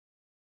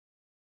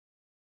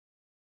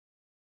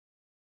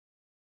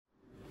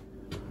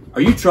Are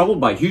you troubled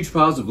by huge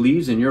piles of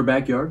leaves in your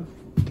backyard?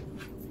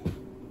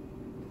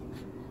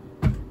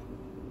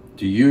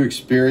 Do you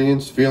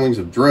experience feelings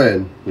of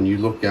dread when you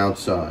look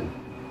outside?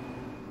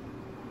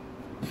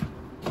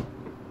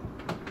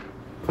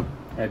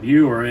 Have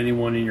you or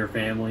anyone in your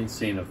family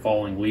seen a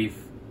falling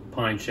leaf,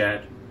 pine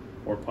chat,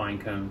 or pine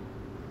cone?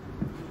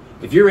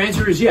 If your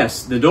answer is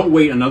yes, then don't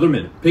wait another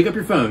minute. Pick up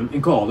your phone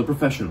and call the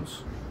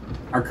professionals.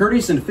 Our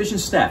courteous and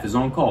efficient staff is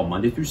on call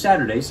Monday through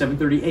Saturday,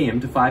 7:30 a.m.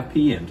 to 5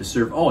 p.m. to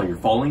serve all your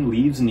falling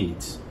leaves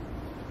needs.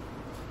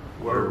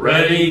 We're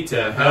ready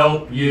to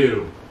help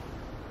you.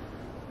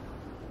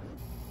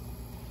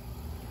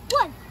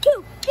 1,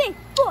 2, 3,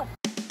 4.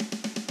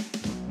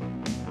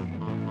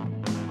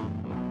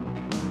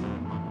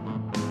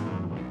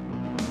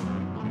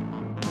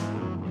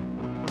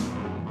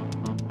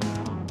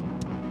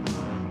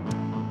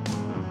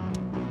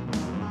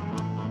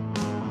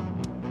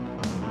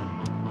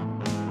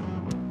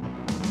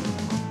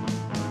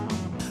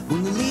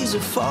 When the leaves are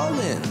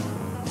falling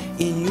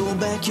in your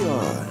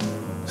backyard,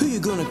 who you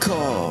gonna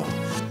call?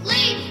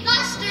 Leaf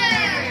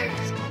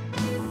Busters!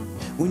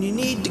 When you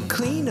need to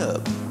clean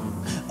up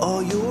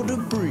all your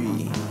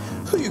debris,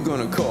 who you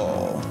gonna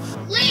call?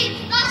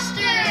 Leaf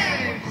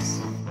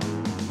Busters!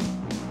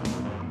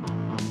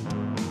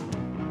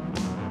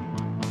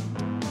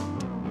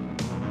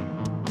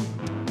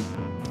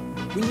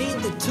 We need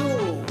the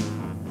tool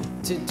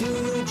to do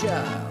your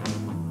job,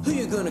 who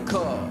you gonna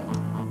call?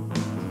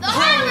 The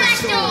Hardware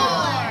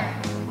Store!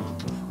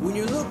 When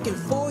you're looking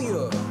for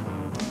your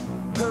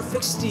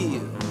perfect steel,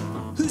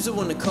 who's the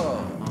one to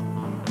call?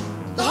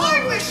 The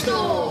Hardware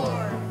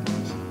Store!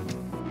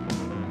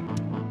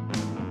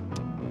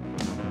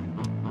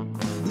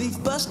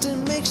 Leaf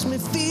busting makes me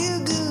feel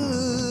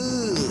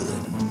good.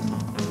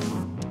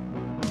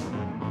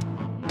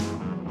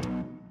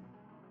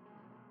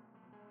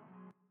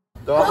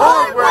 The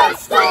Hardware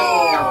Store!